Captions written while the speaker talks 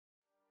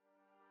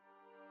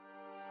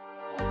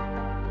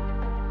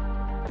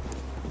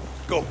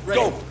Go,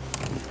 Ready. go!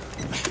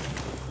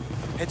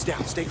 Heads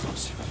down, stay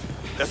close.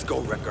 Let's go,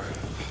 Wrecker.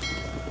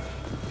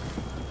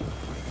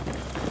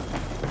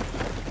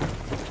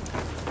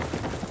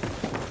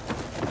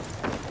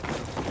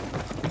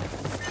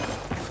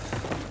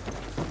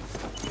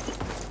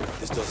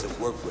 This doesn't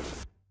work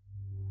with...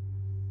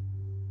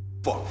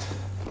 Fuck.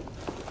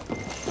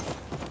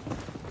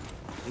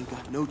 Ain't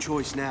got no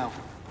choice now.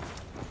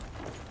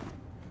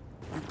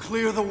 You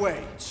clear the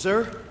way.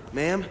 Sir,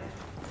 ma'am,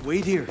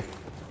 wait here.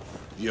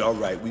 Yeah, all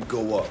right, we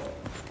go up.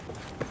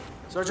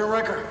 Sergeant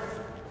Wrecker,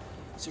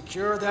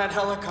 secure that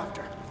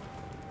helicopter.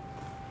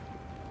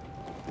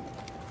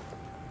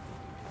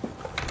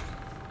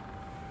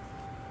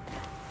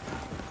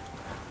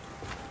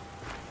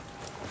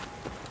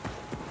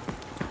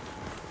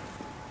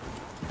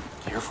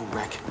 Careful,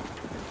 Wreck.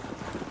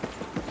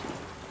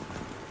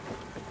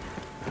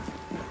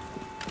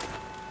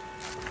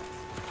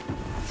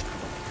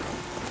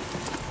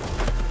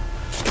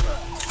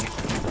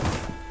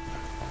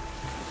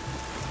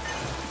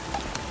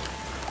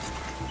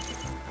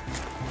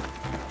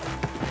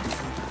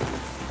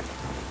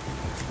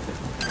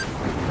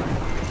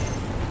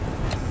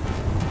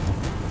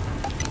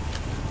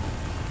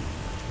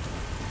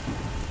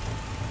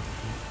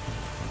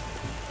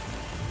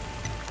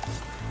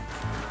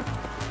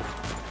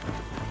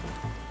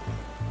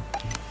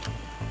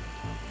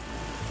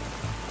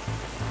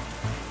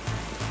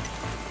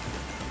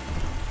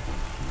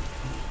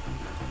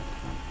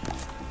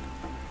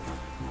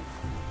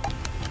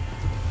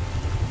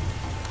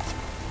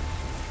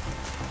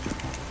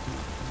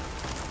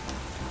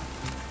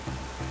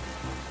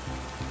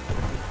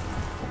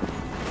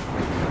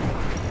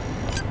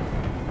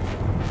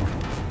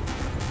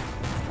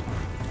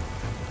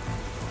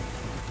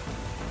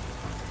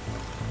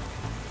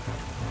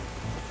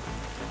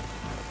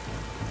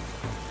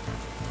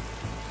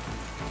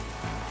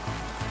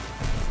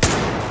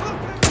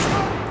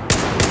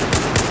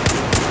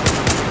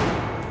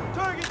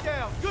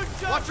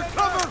 Watch your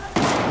cover!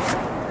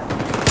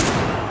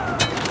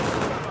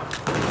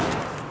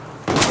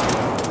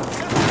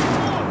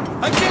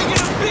 I can't get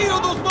a beat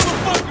on those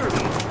motherfuckers!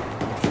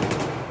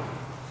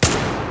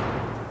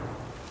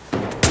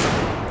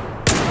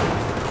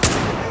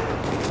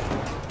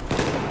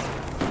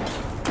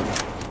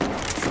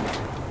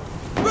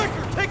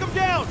 Wrecker, take him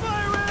down!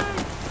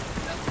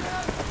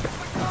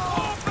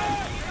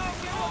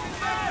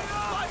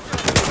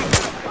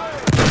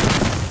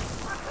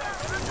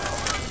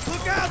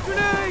 Look out,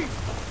 grenade!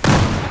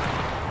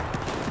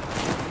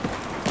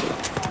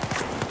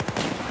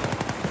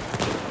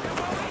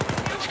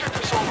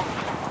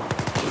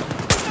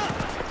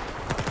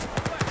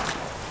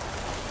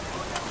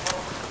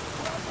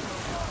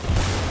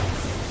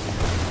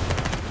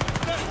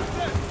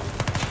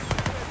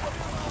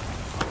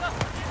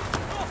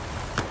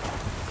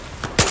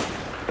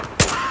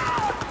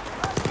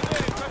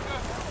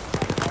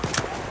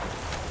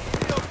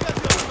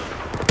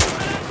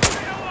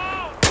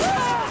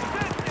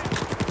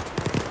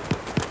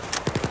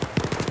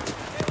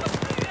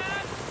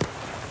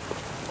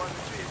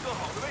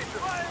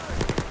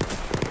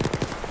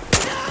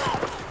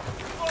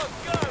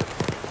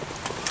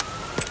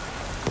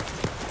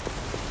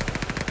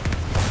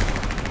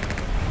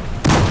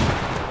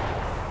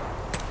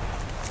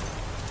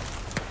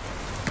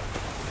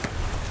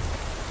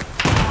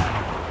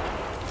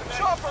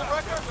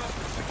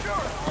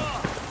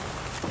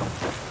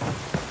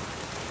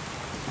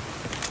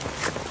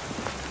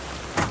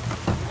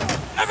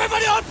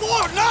 Everybody on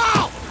board,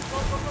 now!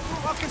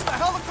 Fuck, is the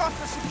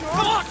helicopter secure?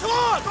 Come on, come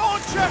on! Go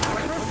and check!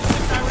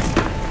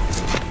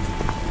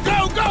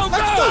 Go, go, go!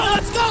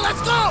 Let's go,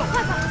 let's go!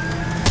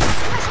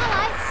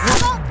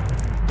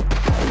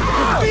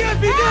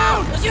 BNB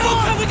down! Let's go!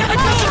 We gotta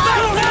go!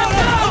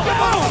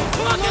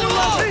 Come on, get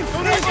along!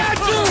 I got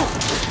you!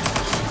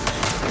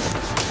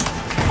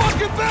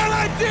 Fucking bad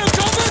idea,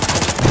 Coleman!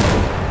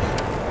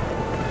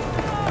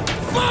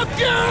 Fuck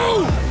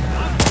you!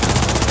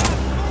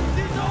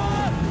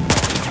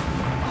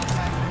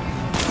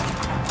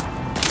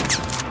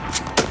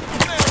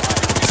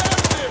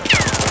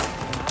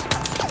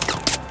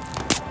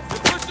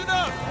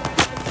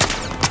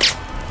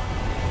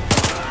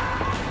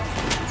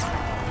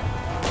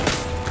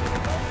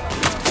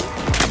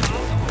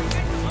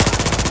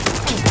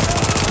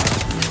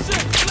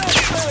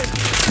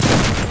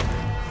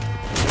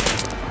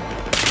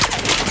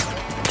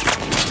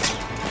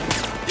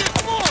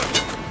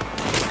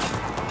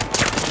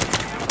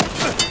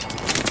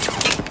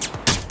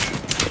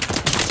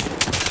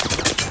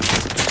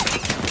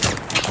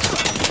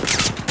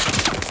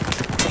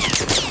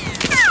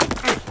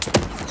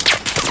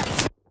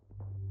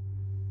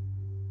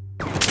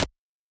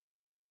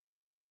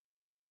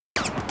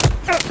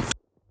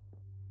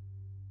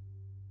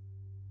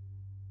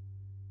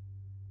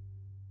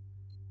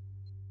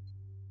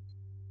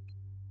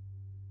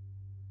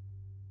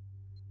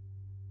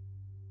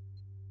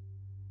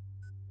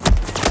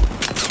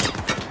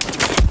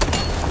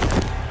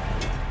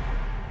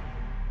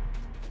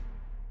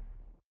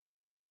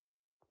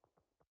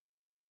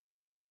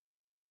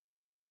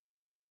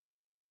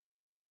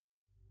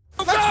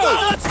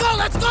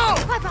 let's go!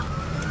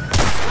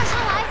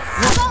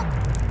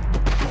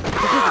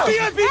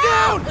 VIP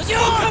down! Let's go!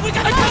 Come, we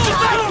gotta go!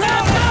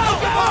 Now!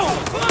 Come on!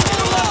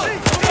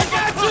 I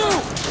got you!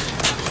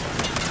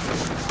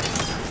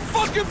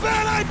 Fucking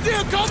bad idea,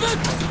 Coven!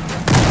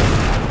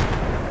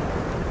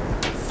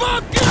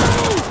 Fuck you!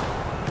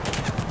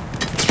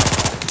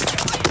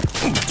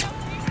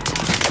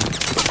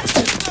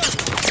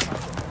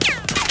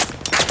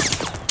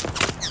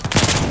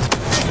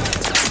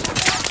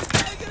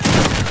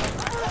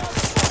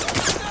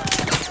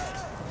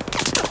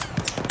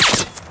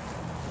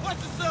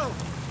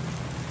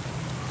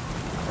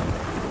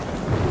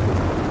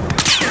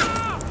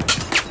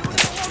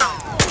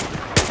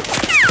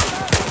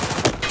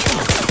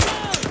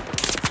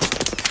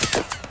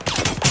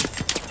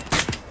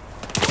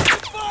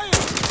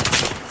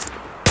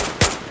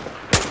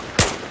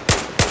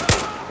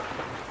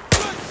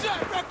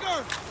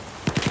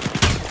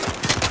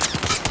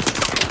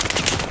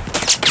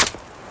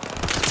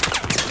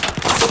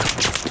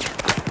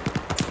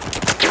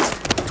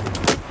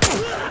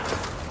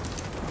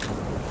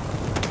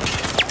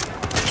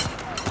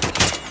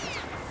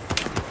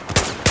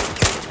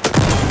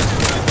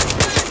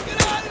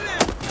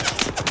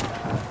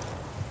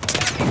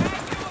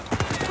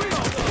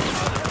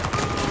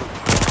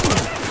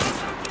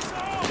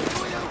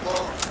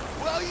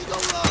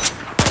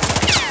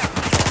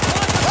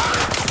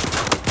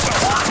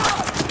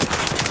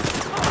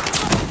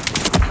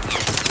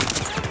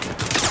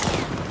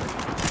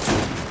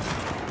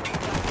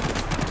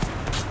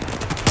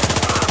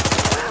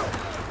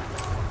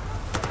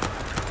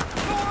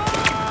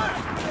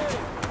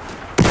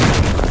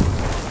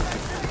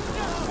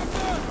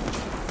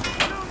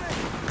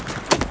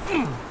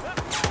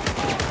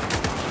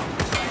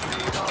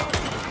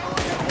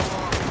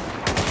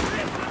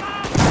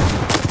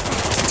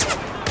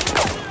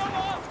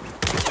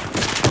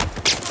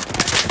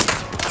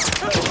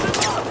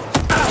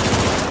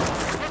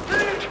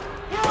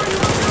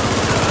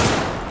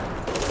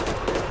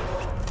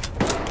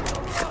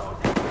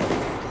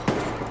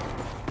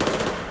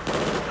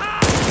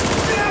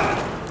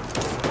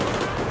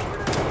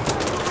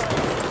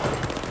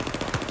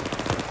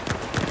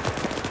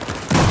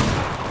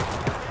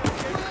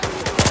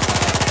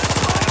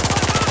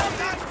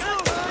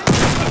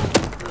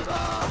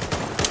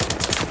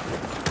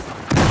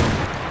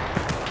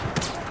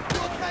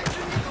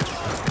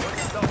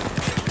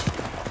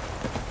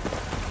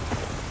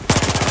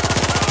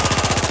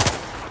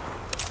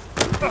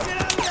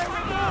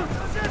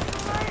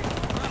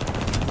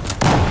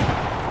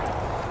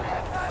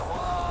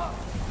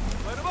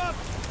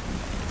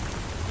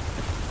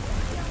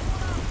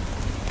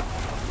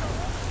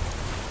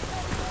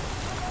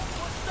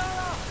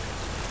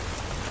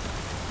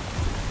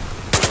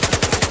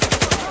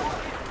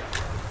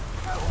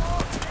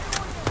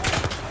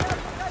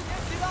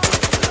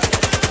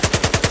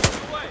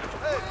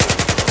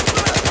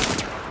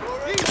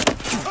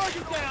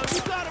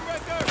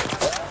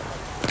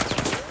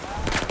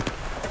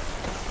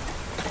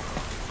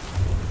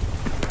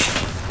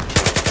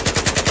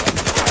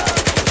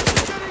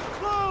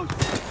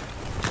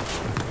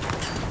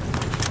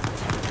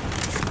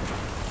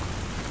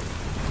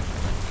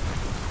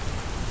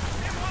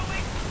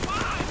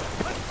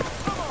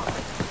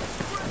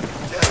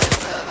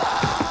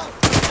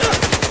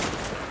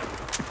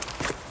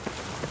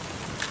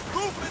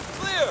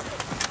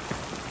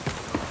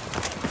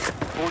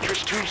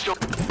 Fortress Tombstone.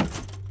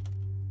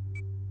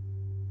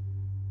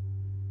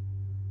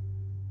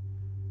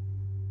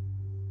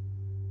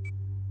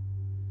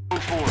 Go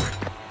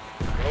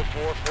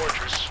 4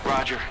 Fortress.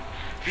 Roger.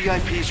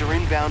 VIPs are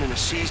inbound in a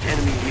seized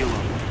enemy helo.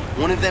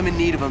 One of them in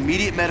need of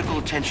immediate medical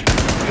attention.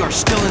 We are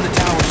still in the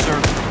tower,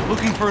 sir.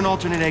 Looking for an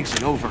alternate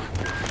exit. Over.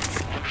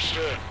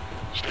 Understood.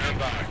 Stand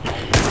by.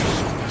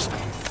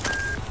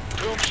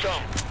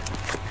 Tombstone,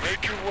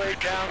 make your way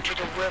down to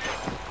the river.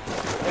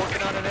 We're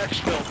working on an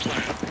exfil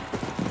plan.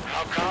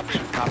 I'll copy.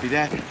 Copy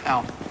that.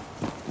 Out.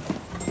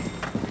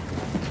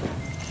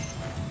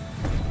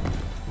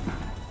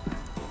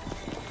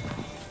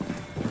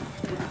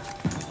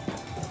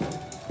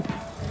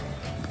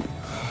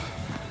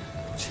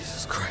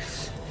 Jesus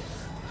Christ.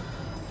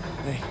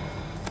 Hey.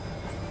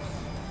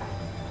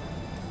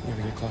 You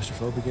ever get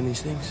claustrophobic in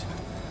these things?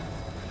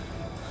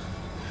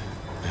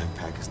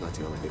 Backpack is not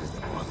the elevators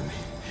that bother me.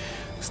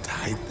 It's the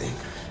height thing.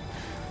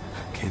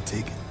 I can't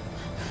take it.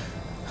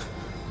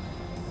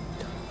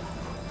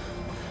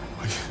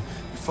 Are you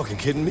fucking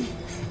kidding me?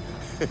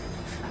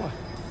 What?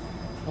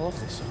 I love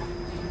this song.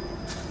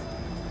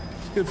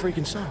 It's a good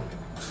freaking song.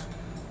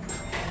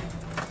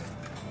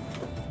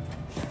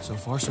 So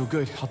far, so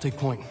good. I'll take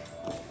point.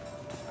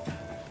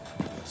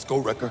 Let's go,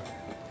 Wrecker.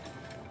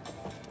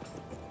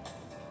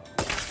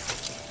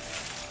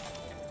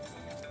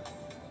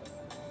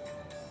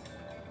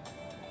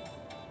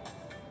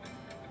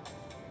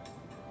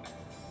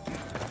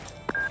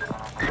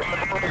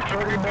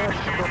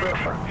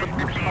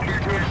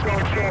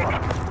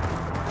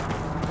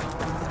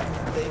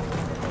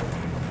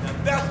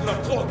 That's what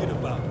I'm talking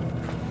about.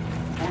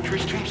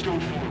 Fortress Tombstone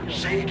 4.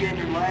 Say again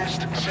your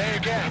last. Say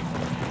again.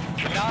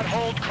 Cannot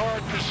hold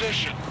current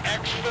position.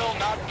 Exfil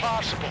not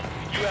possible.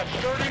 You have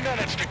 30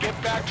 minutes to get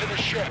back to the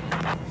ship.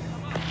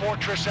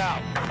 Fortress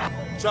out.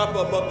 Chop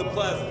up the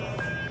plaza.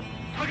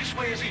 Quickest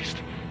way is east.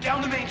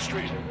 Down the main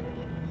street.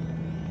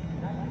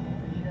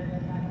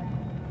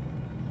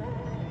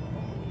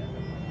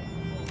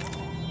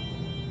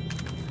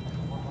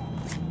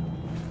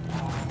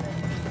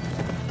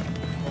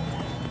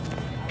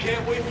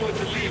 Can't wait for it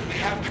to leave. We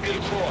have to get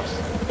across.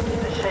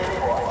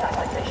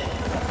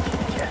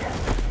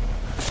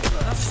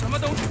 什么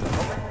东西？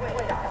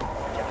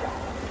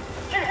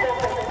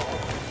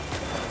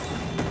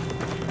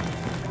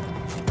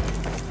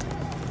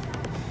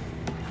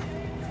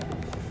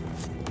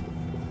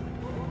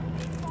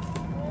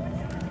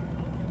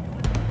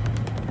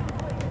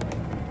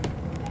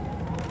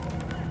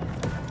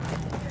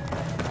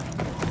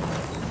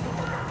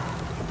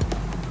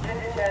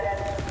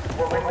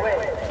 我们为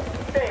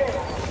被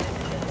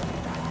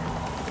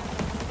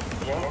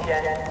明天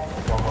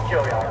我们就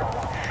要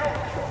生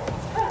手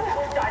付出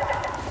代价。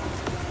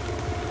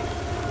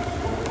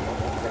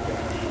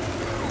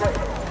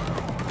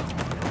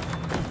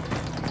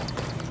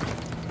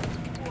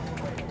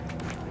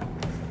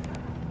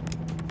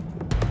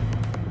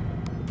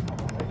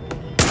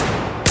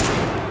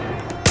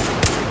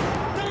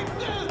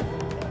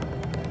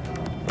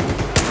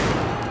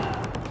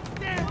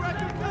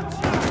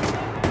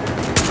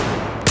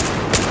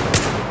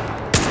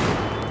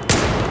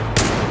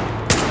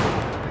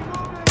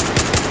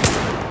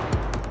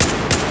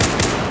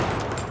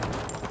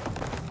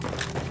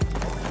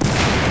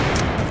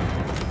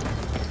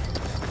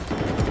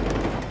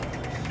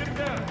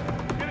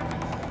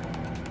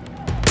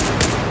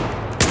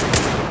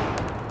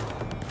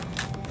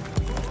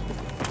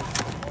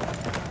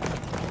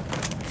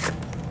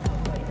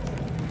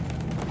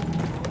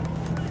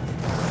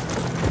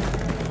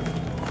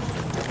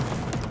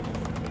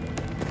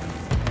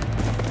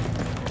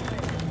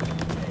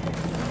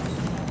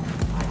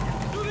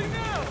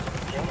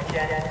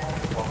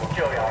我们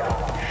就要让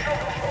生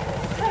手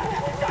付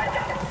出代价。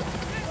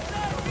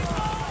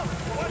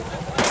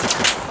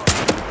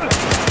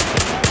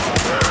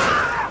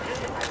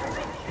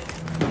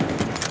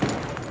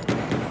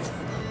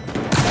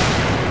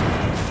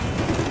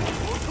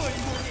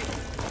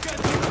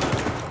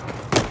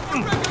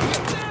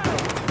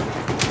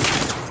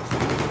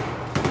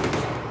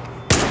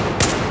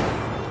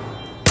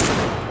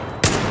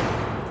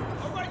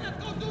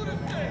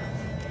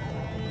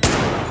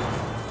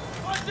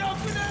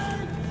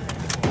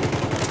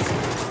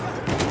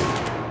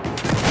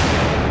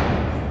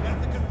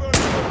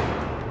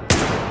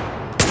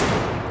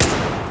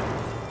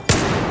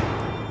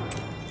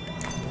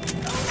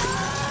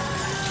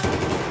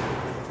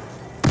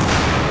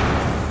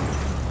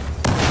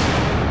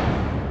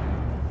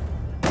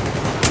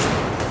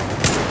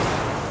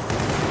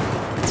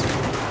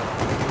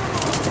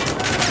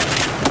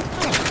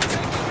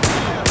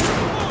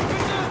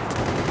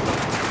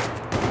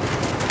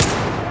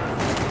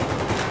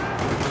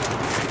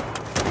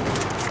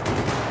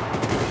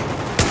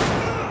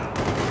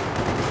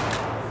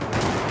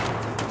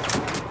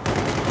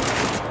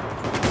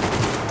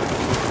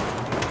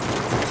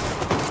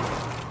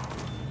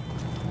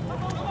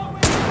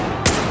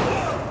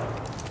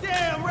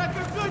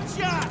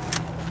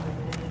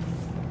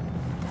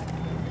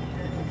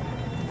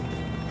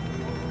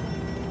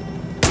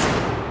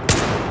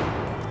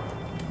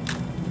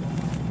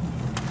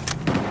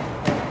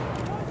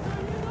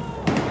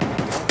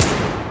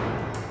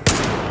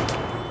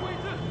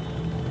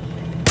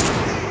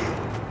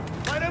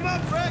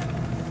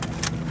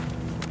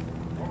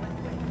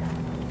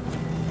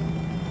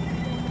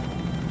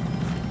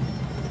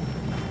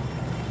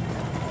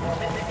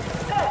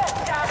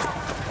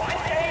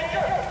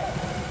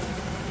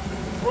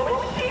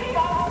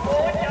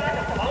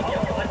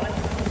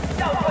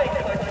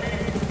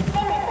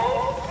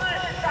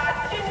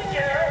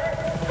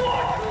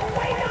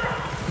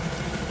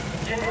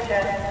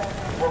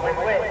我们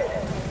为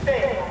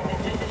被动的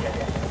金钱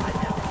买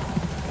单，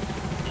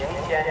明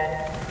天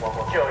我们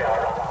就要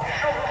让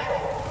生手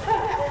付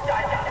出代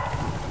价。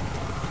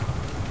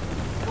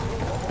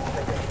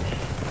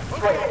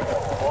对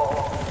我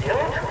赢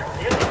者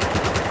赢，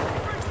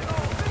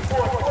我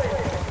对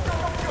争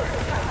者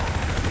战。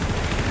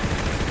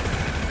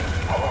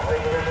Our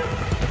leaders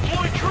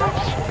deploy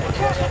troops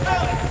across the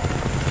valley.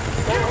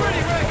 Get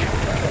ready, Rick.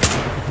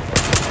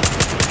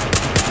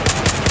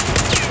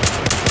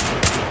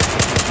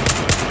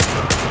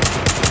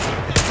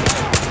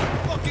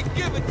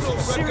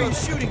 Serious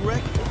shooting,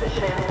 Rick.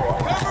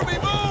 Cover me,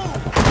 move!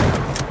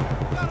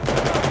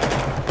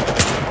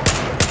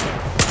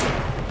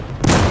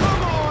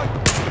 Come on!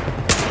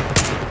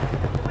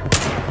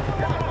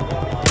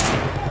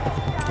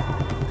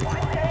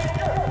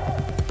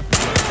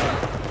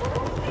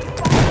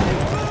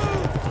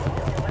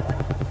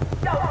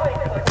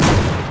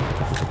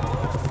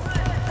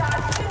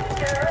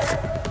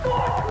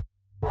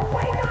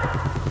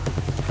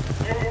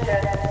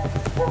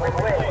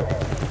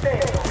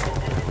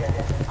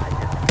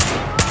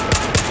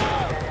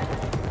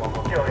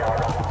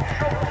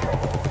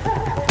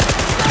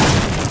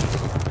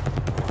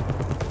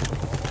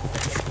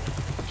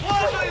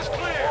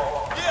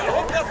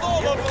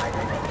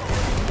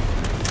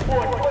 我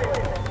队伍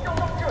优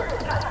质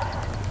战士。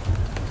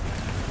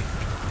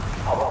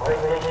Our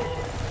radiation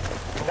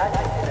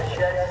united in a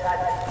shared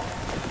strategy.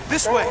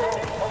 This way!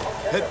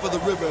 Head for the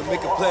river and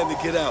make a plan to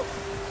get out.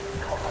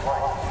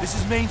 This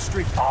is Main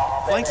Street.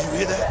 Flanks, You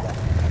hear that?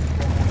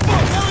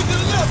 Fuck! Harry to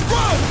the left!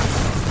 Run!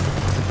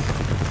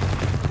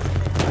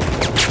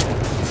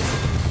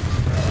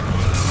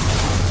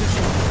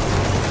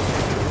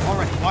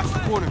 Alright, watch the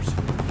corners.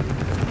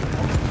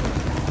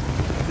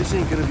 This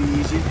ain't gonna be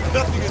easy.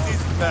 Nothing is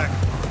easy, Pac.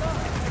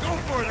 Go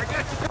for it, I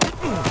got you!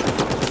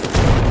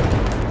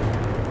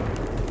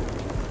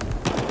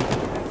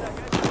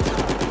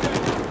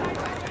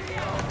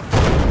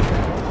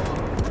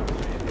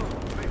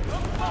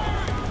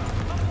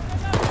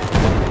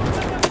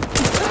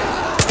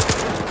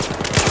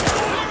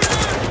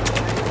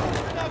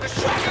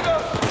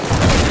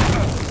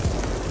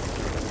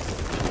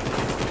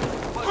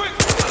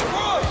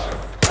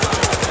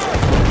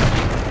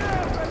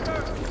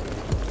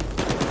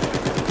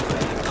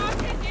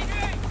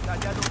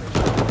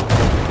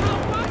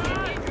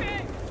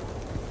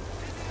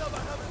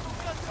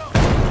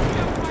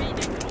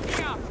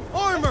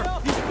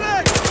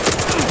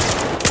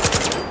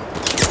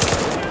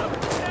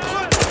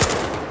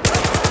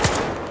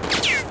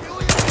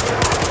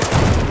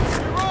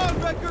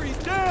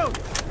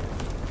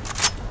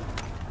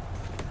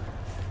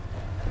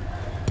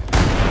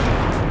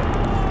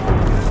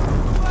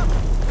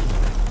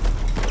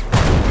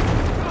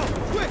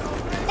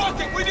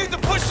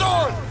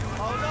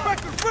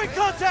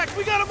 Contact!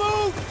 We gotta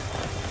move!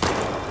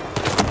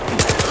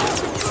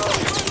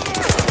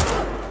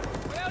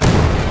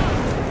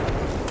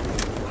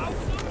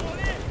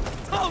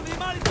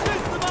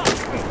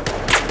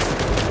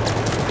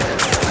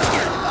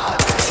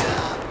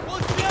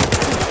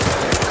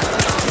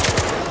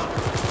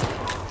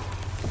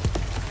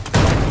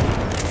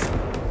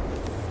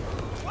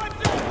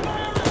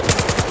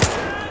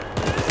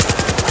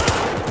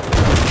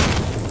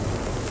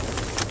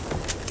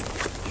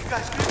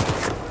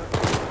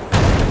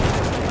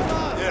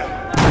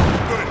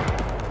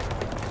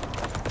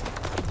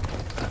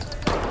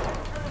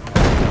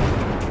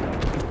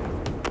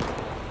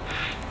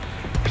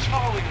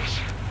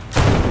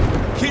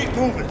 Keep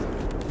moving.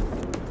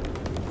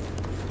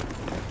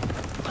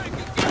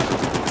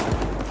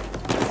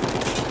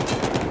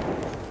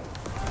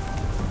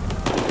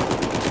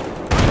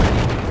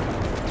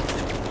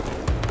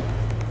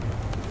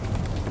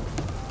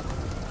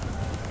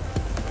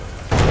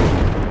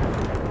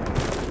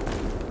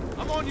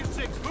 I'm on you,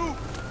 6. Move!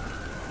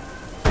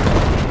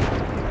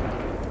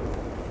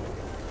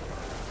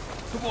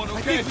 Come on, okay?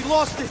 I think we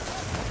lost it.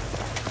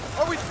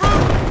 Are we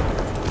through?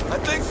 I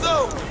think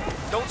so.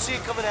 Don't see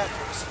it coming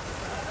after us.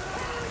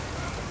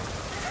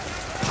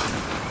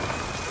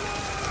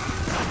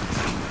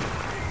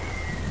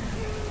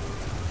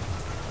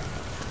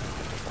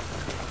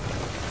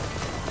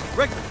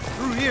 Rick,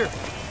 through here.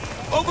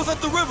 Almost at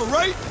the river,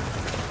 right?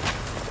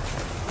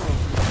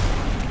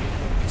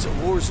 It's a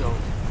war zone.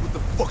 What the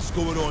fuck's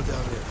going on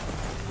down there?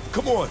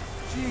 Come on.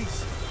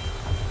 Jeez.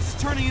 This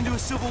is turning into a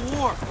civil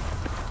war.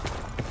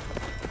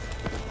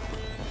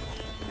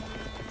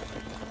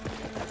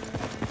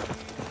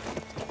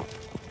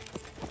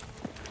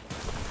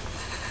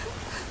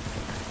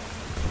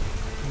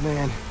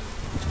 Man,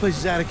 this place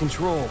is out of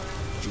control.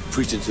 You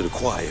preaching to the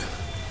choir.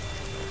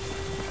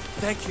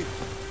 Thank you.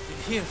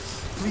 Here,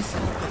 please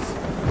help us.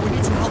 We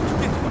need your help to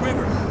get to the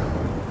river.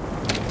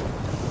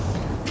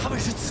 他们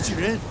是自己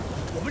人，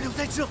我们留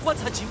在这观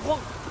察情况。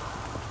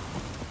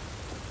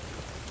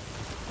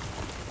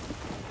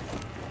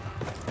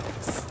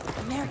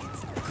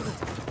Americans, good.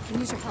 Can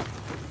use your help.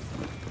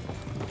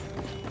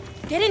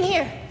 Get in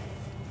here.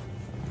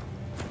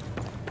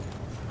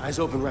 Eyes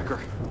open, Wrecker.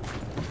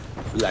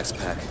 Relax,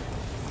 Pac.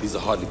 These are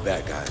hardly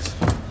bad guys.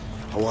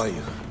 How are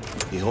you?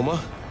 You Homa?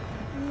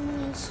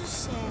 你是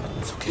谁？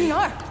 It's okay. 女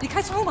儿，离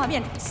开窗户旁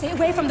边 ，Stay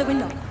away from the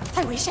window，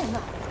太危险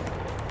了。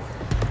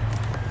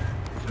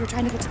We're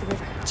trying to get to the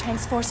river.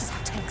 Chang's forces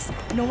have tanks.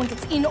 No one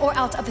gets in or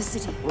out of the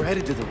city. We're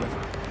headed to the river.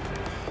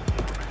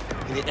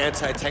 Any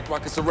anti-tank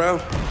rockets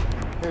around?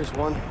 There's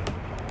one.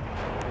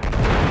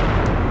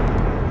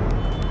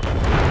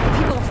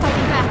 People are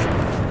fighting back,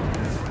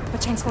 but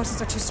Chang's forces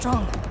are too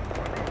strong.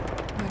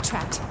 We're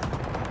trapped.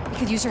 We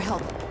could use your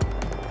help.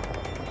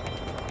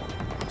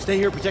 Stay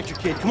here, protect your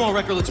kid. Come on,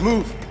 Wrecker, let's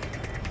move.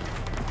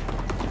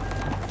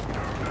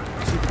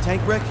 See the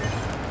tank wreck?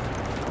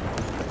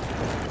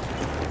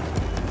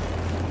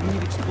 We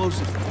need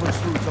explosives to punch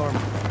through its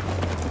armor.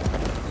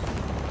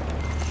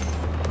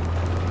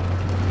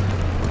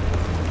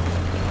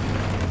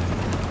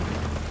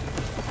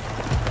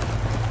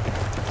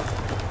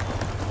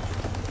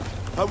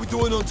 How we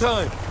doing on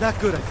time? Not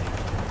good, I think.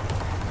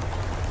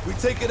 We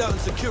take it out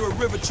and secure a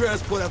river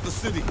transport out the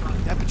city.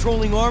 That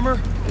patrolling armor,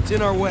 it's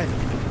in our way.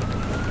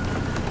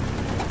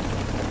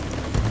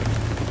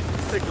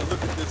 Let's take a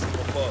look at this from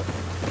above.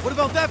 What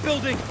about that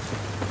building?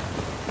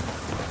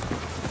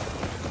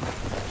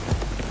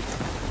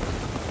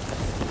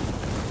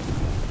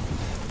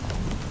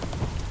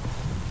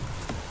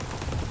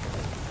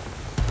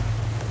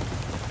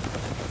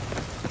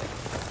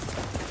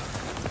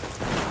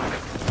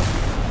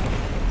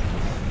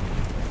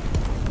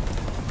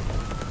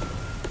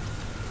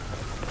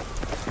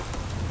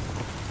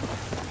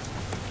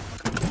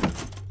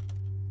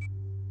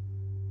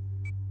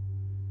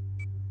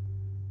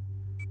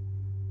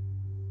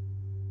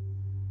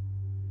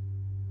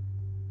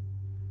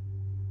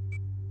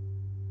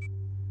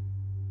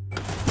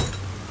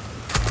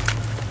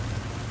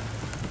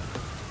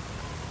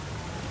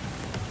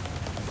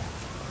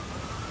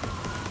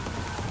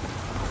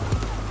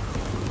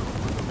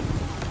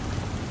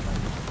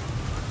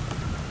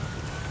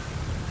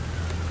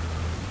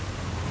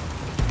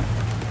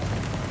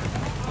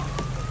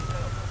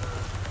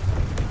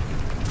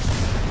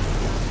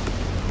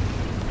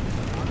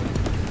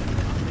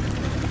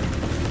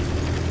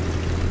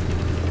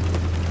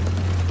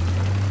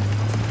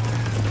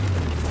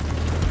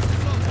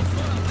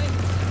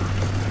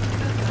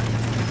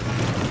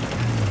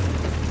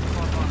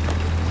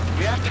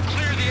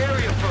 clear the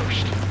area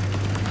first.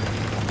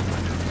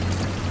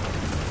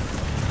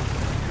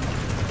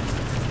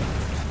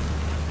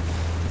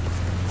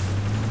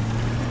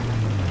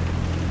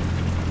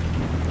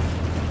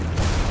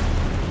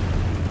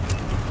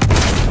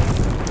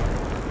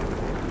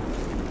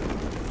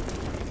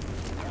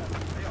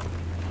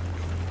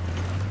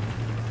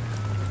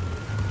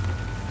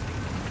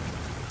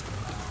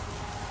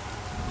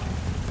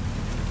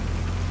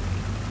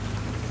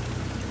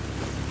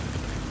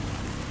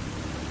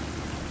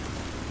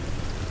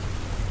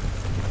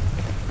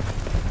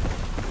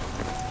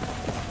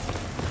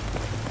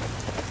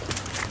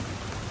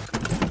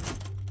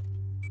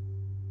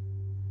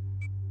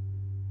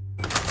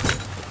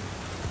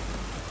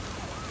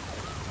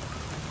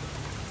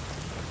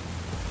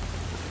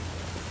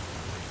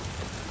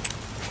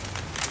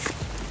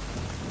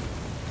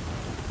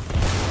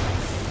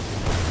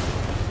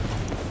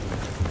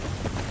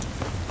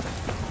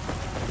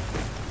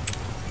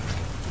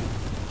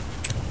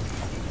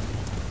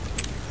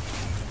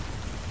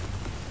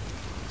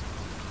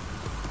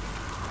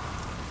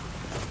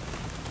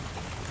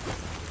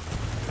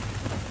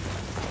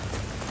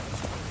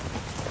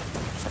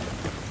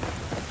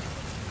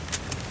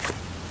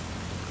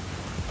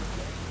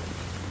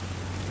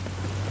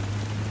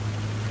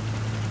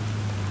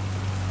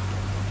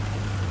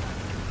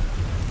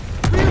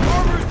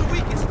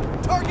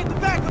 Target the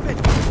back of it!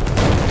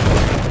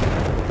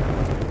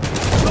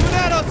 Coming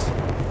at us!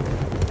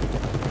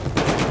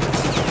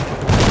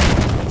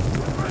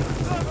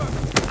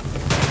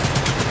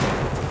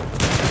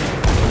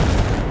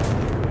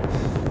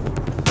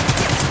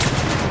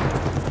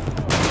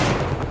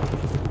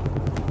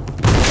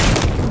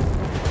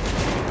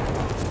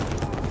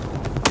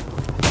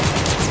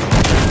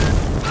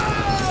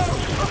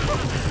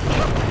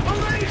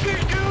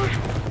 Amazing, dude!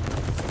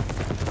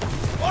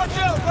 Watch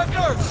out,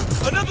 Rector!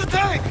 Another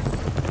tank!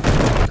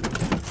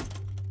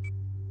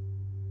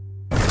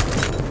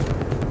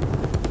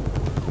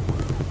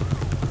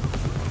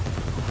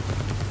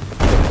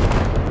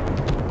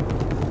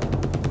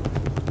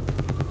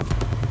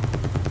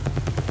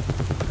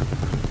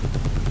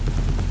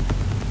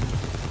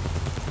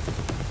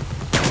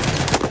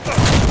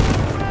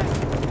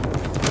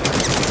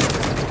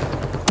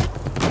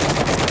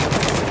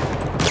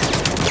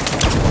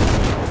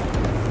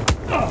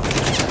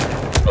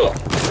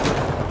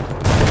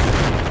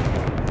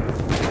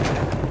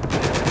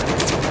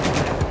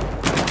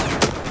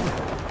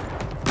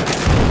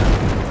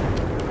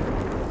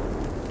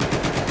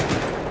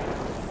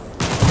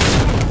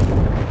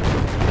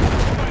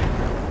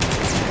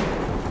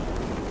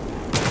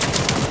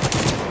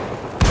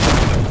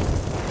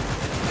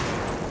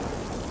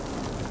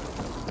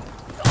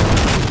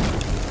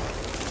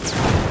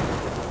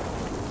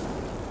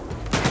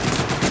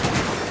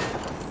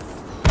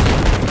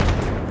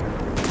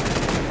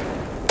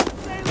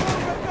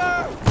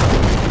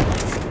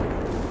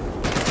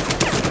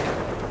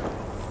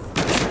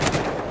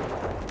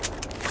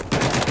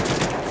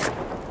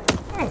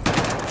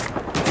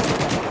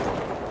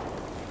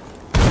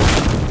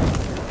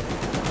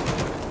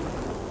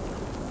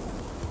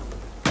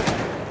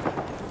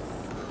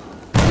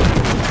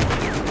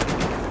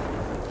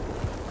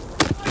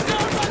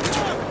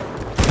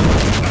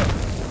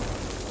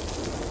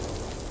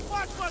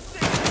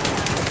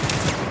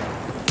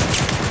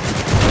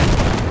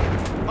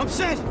 I'm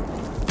set!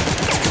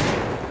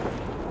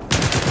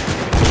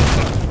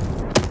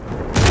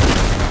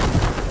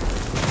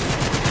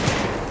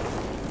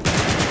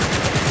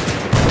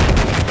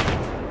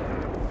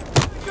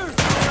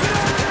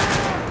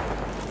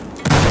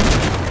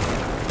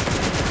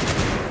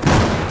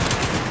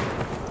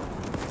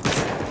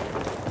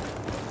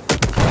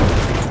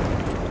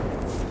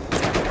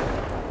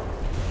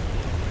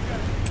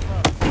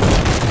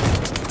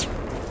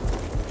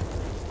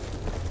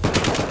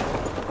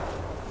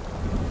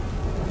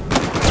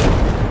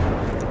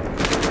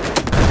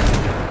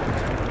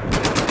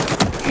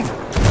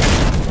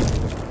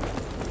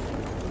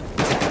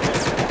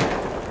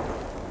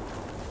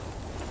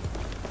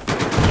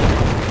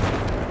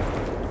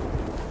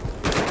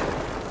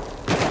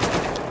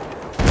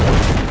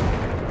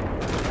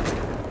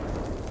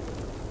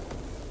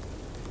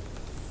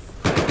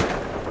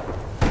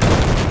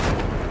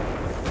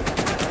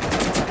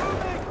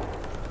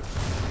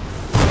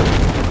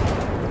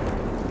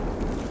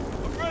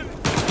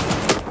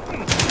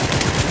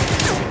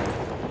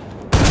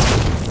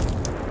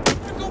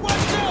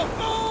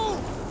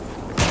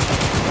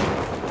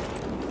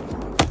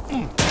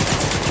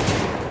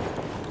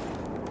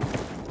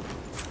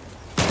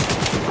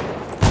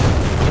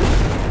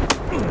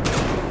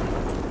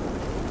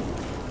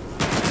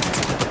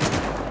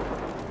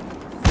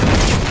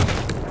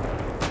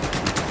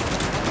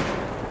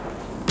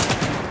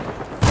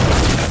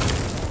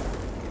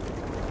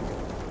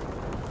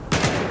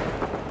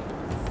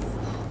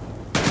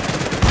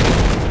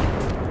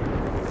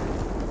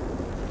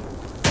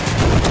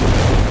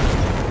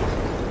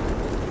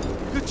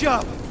 Good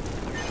job.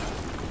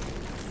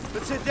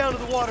 Let's head down to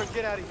the water and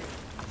get out of here.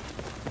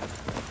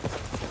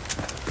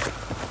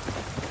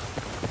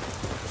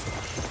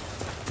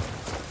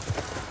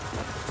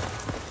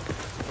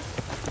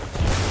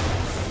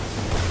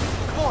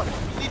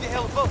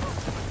 hail a boat.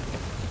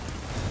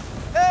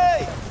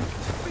 Hey!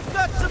 We've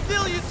got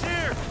civilians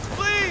here!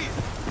 Please!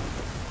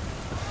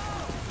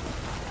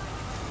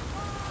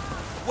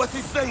 What's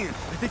he saying?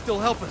 I think they'll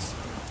help us.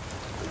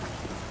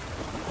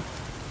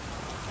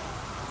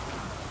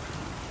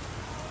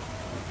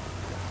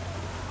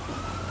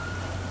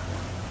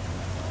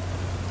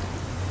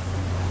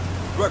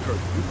 Record,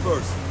 you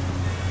first.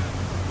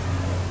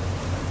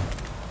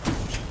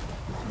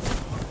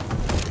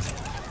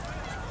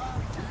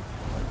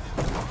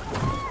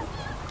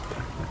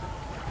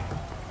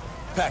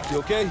 Pack, you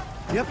okay?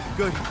 Yep,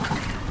 good.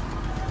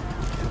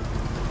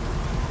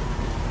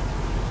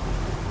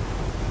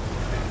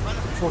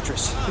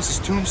 Fortress, this is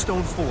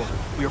Tombstone 4.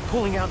 We are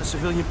pulling out a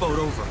civilian boat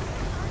over.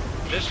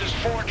 This is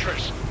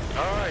Fortress.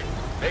 All right,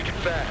 make it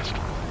fast.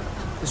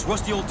 This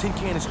rusty old tin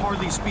can is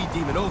hardly a speed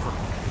demon. Over.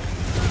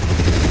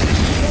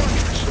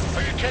 Fortress,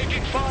 are you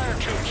taking fire,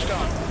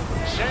 Tombstone?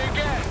 Say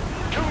again.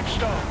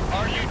 Tombstone,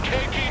 are you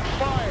taking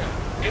fire?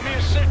 Give me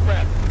a sit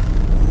rep.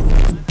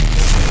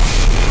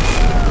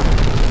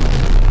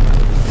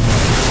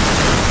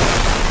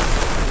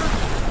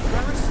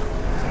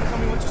 Tell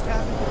me what just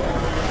happened.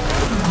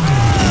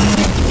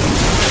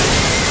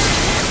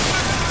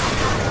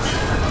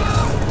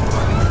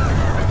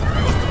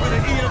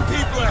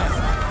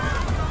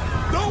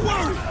 Don't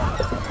worry!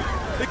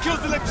 It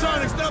kills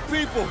electronics, not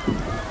people!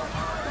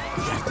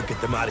 We have to get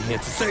them out of here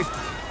to safety.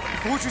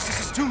 Fortress, this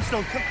is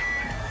Tombstone. Come.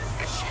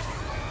 Shit.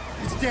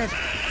 It's dead.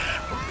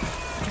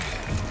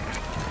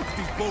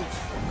 These boats.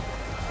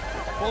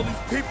 All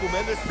these people,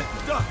 man, they're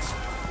sitting ducks.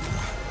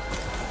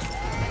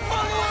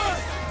 Follow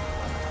us!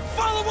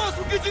 Follow us!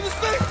 We'll get you to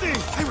safety!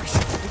 Irish,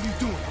 what are you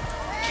doing?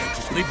 Can't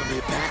just leave them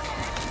here back.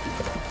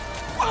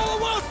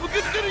 Follow us! We'll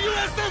get you to the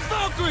USS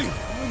Valkyrie!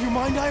 You in your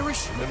mind,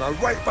 Irish? And then I'll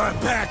right by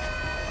back.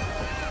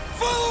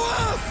 Follow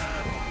us!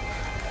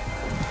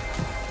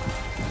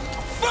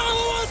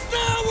 Follow us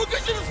now! We'll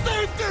get you to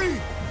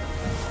safety!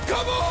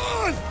 Come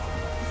on!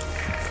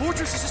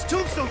 Fortress, this is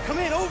Tombstone. Come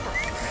in, over.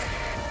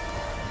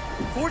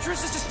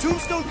 Fortress, this is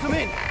Tombstone. Come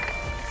in.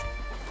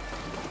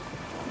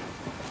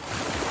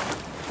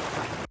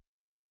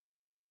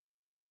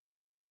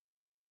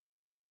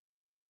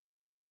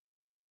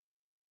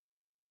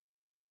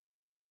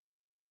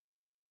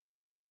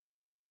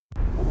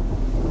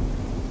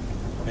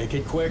 Make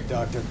it quick,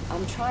 Doctor.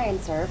 I'm trying,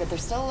 sir, but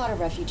there's still a lot of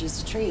refugees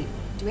to treat.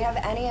 Do we have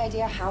any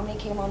idea how many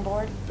came on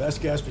board?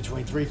 Best guess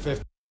between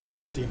 350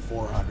 and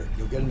 400.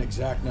 You'll get an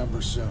exact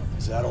number soon.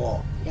 Is that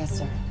all? Yes,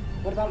 sir.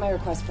 What about my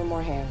request for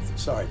more hands?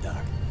 Sorry,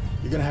 Doc.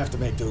 You're gonna have to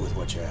make do with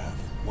what you have.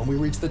 When we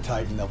reach the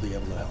Titan, they'll be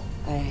able to help.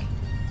 Aye.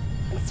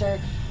 And, sir,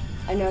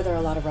 I know there are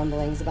a lot of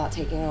rumblings about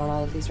taking on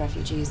all of these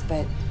refugees,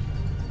 but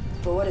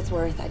for what it's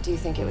worth, I do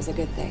think it was a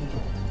good thing.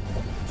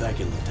 Thank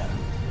you, Lieutenant.